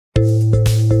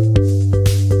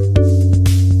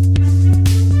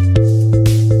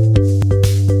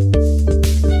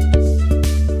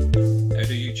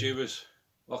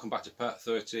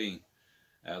13,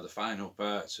 the final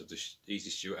parts of the Easy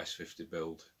Stuart S50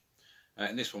 build.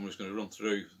 In this one we're just going to run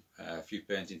through a few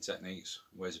painting techniques,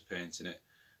 ways of painting it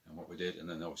and what we did, and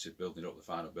then obviously building up the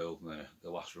final build and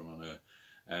the last run on her.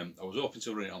 I was hoping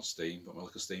to run it on steam, but my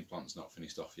little steam plant's not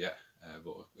finished off yet,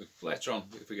 but later on,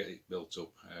 if we get it built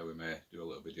up, we may do a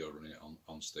little video running it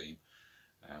on steam.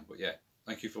 But yeah,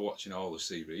 thank you for watching all the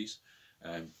series.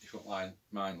 If you don't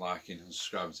mind liking and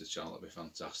subscribing to the channel, that'd be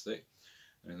fantastic.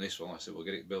 And in this one, like I said, we'll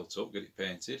get it built up, get it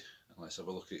painted, and let's have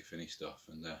a look at it finished off.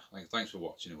 And thanks for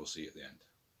watching, and we'll see you at the end.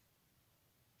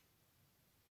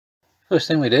 First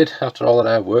thing we did after all that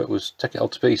hard work was take it all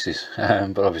to pieces,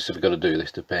 but obviously we've got to do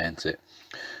this to paint it.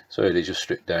 So it is just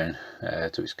stripped down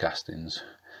to its castings.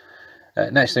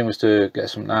 Next thing was to get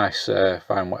some nice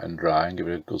fine wet and dry and give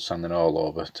it a good sanding all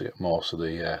over to get most of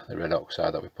the red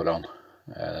oxide that we put on,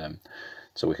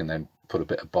 so we can then put a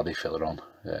bit of body filler on.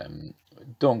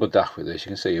 Don't go daft with this,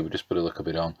 you can see we just put a little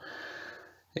bit on.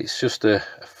 It's just a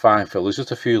fine fill. There's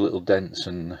just a few little dents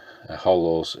and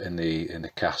hollows in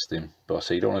the casting, but I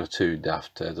say you don't want to go too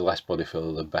daft. The less body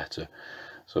filler the better.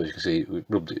 So as you can see, we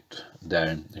rubbed it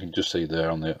down. You can just see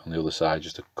there on the other side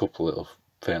just a couple of little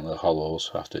faint little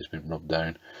hollows after it's been rubbed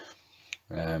down,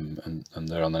 and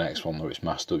there on the next one where it's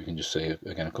masked up, you can just see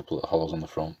again a couple of hollows on the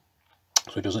front.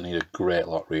 So it doesn't need a great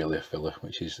lot really of filler,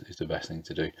 which is the best thing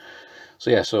to do. So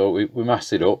yeah, so we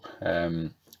masked it up.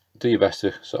 Do your best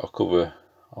to sort of cover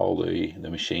all the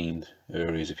machined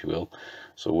areas, if you will,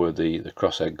 so where the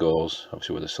crosshead goes,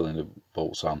 obviously where the cylinder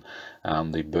bolts on,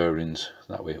 and the bearings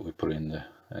that we put in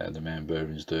the main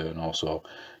bearings there, and also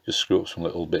just screw up some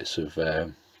little bits of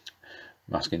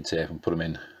masking tape and put them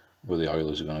in where the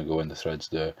oilers are going to go in the threads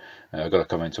there. I got a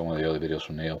comment on one of the early videos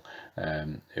from Neil.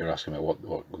 He was asking me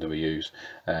what do we use.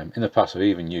 In the past I've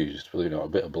even used, believe it or not, a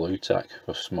bit of blue tack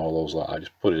for small holes like that. I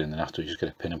just put it in, and after you just get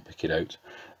a pin and pick it out.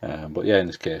 But yeah, in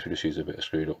this case we just use a bit of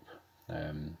screwed up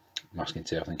masking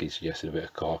tape. I think he suggested a bit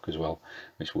of cork as well,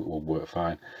 which will work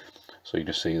fine. So you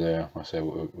just see there, like I say,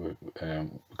 we've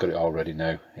got it all ready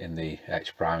now in the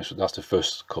etch primer. So that's the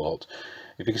first coat.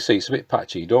 If you can see, it's a bit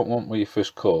patchy. You don't want with your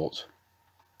first coat,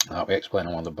 like we explained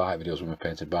on one of the bike videos when we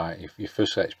painted bike, if you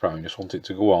first etch primer, you just want it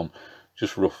to go on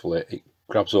just roughly, it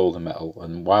grabs all the metal,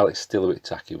 and while it's still a bit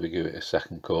tacky, we give it a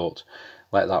second coat,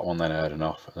 let that one then harden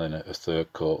off, and then a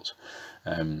third coat,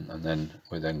 and then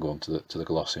we then go on to the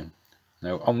glossing.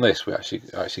 Now on this we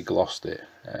actually glossed it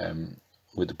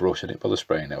with the brush. I didn't bother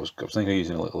spraying it. I was thinking of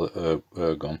using a little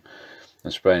air gun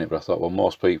and spraying it, but I thought, well,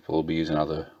 most people will be using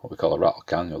either what we call a rattle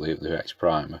can, or the etch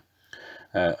primer,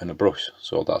 and a brush.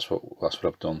 So that's what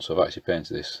I've done. So I've actually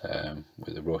painted this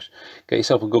with the brush. Get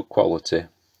yourself a good quality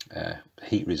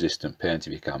heat resistant paint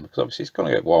if you can, because obviously it's going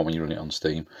to get warm when you run it on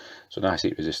steam. So nice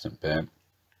heat resistant paint.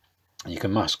 You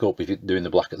can mask up if you're doing the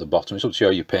black at the bottom. It's up to you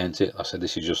how you paint it. I said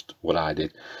this is just what I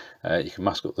did. You can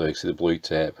mask up there, you see the blue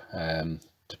tape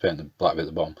to paint the black bit at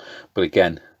the bottom, but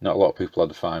again, not a lot of people had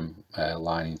the fine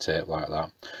lining tape like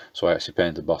that, so I actually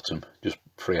painted the bottom just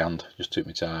freehand, just took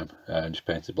my time, and just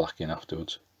painted black in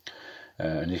afterwards.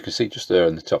 And you can see just there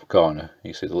in the top corner,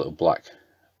 you see the little black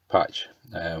patch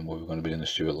where we're going to be in the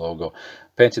Stuart logo.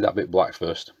 Painted that bit black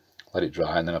first, let it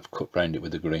dry, and then I've cut round it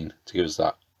with the green to give us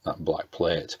that black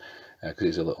plate, because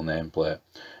it's a little name plate.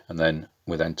 And then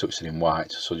we then touched it in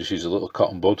white, so just use a little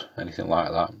cotton bud, anything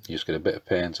like that. You just get a bit of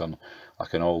paint on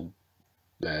like an old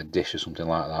dish or something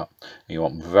like that, and you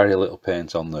want very little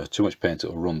paint on there. Too much paint,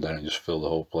 it will run down and just fill the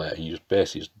whole plate, and you just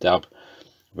basically just dab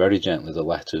very gently the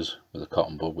letters with a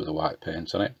cotton bud with a white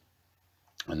paint on it,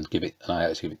 and give it, and I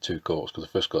actually give it 2 coats, because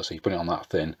the first coat, so you put it on that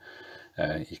thin,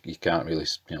 you can't really,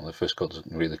 the first coat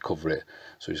doesn't really cover it,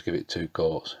 so just give it 2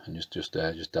 coats and just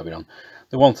dab it on.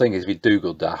 The one thing is, if you do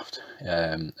go daft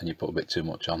and you put a bit too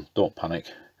much on, don't panic.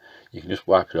 You can just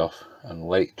wipe it off and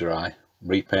let it dry,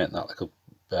 repaint that little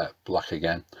black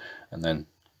again, and then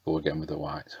go again with the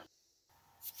white.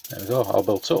 There we go, all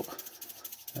built up.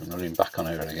 I'm running back on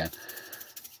here again.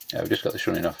 We've just got this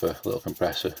running off a little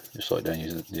compressor, just slow it down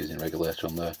using a regulator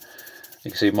on there.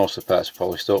 You can see most of the parts are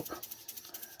polished up.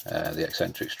 The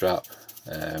eccentric strap,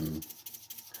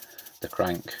 the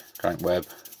crank web,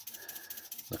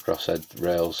 the crosshead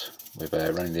rails, we've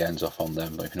rounded the ends off on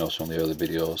them, but if you notice from the early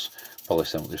videos,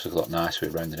 polished them, just look a lot nicer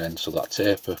with rounded ends, so that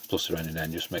taper plus the rounded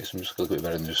end just makes them just a little bit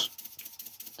better than just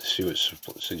the Stuart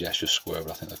suggests just square,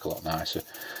 but I think they look a lot nicer.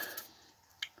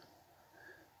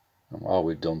 And all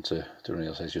we've done to run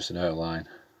it is just an airline,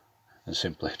 and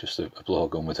simply just a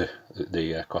blowgun with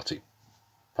the aquatic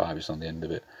fibres on the end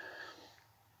of it.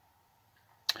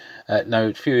 Now,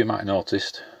 a few of you might have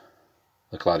noticed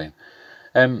the cladding.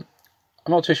 I'm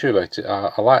not too sure about it.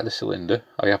 I like the cylinder.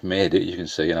 I have made it, as you can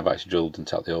see, and I've actually drilled and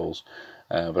tapped the holes.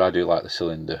 but I do like the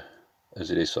cylinder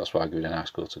as it is, so that's why I give it a nice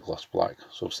colour to gloss black.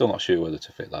 So I'm still not sure whether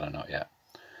to fit that or not yet,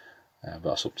 but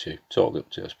that's up to you, totally up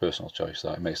to you. It's personal choice.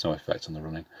 That it makes no effect on the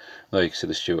running. There you can see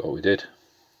the Stuart what we did,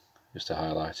 just to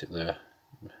highlight it there.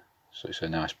 So it's a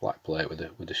nice black plate with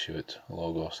the Stuart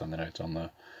logo standing out on there.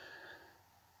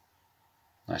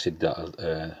 I actually did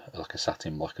that like a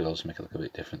satin black as well, to make it look a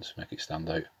bit different, to make it stand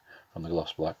out from the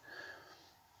gloss black.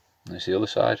 And it's the other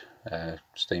side,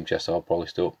 steam chest all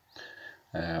polished up,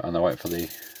 and I went for the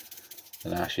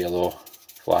nice yellow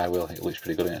flywheel. It looks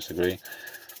pretty good against the green.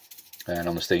 And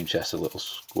on the steam chest, a little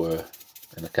square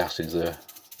in the castings there,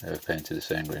 painted the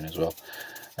same green as well.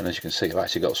 And as you can see, I've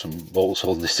actually got some bolts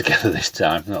holding this together this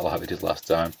time, not like we did last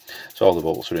time. So all the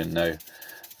bolts are in now.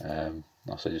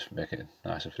 Also just make it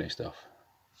nice and finished off.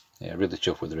 Yeah, really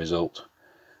chuffed with the result.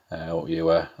 Hope you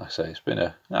were. Like I say, it's been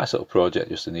a nice little project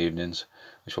just in the evenings,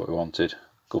 which is what we wanted.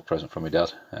 Good present from my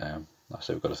dad. Like I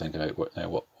say, we've got to think about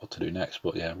what to do next.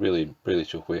 But yeah, really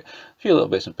chuffed with it. A few little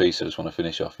bits and pieces I just want to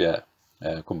finish off yet.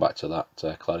 Come back to that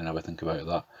cladding, have a think about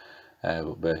that.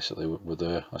 But basically, we're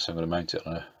there. I'm going to mount it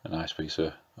on a nice piece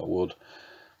of wood.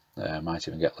 Might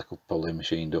even get probably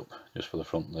machined up just for the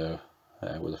front there,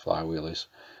 where the flywheel is.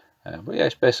 But yeah,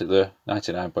 it's basically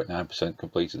 99.9%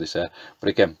 completed this air. But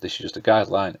again, this is just a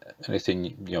guideline. Anything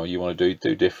you want to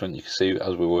do different. You can see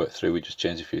as we work through, we just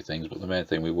change a few things. But the main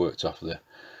thing, we worked off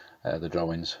the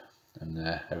drawings, and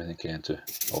everything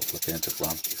hopefully came to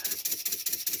plan.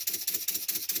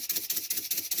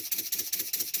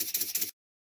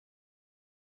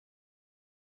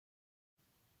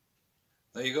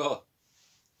 There you go,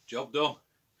 job done.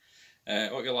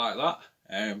 Hope you like that.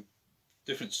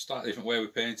 Slightly different way we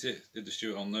paint it. Did the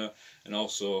Stuart on there, and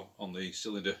also on the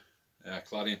cylinder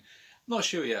cladding. I'm not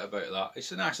sure yet about that.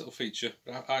 It's a nice little feature,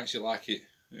 but I actually like it.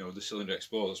 The cylinder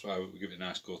exposed. That's why we give it a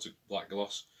nice coat of black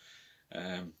gloss.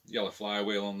 Yellow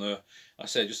flywheel on there. Like I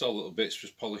said, just all little bits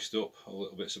just polished up, all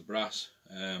little bits of brass.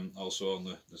 Also on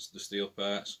the steel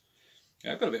parts.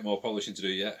 I've got a bit more polishing to do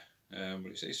yet,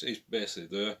 but it's basically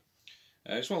there.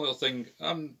 Just one little thing,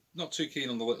 I'm not too keen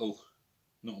on the little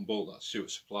nut and bolt that Stuart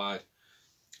supplied.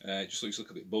 It just looks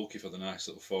a bit bulky for the nice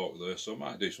little fork there, so I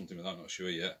might do something with that, not sure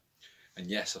yet. And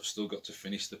yes, I've still got to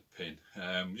finish the pin.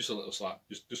 Just a little slap,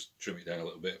 just trim it down a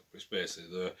little bit, it's basically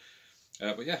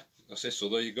there. But yeah, that's it, so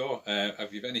there you go.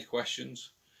 If you have any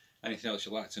questions, anything else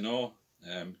you'd like to know,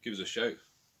 give us a shout,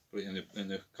 put it in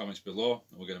the comments below,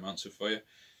 and we'll get them answered for you.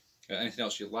 Anything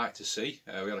else you'd like to see?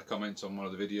 We had a comment on one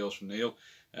of the videos from Neil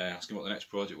asking what the next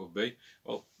project would be.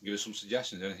 Well, give us some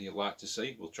suggestions, anything you'd like to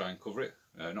see, we'll try and cover it.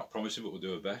 Not promising, but we'll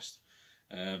do our best.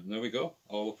 There we go,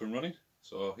 all up and running.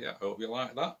 So yeah, I hope you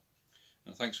like that,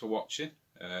 and thanks for watching.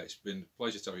 It's been a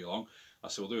pleasure to have you along. I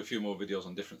said we'll do a few more videos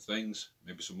on different things,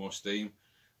 maybe some more steam,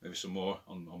 maybe some more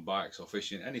on bikes or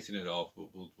fishing, anything at all.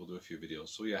 We'll do a few videos.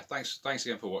 So yeah, thanks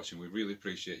again for watching. We really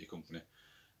appreciate your company,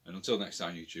 and until next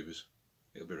time, YouTubers,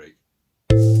 it'll be right.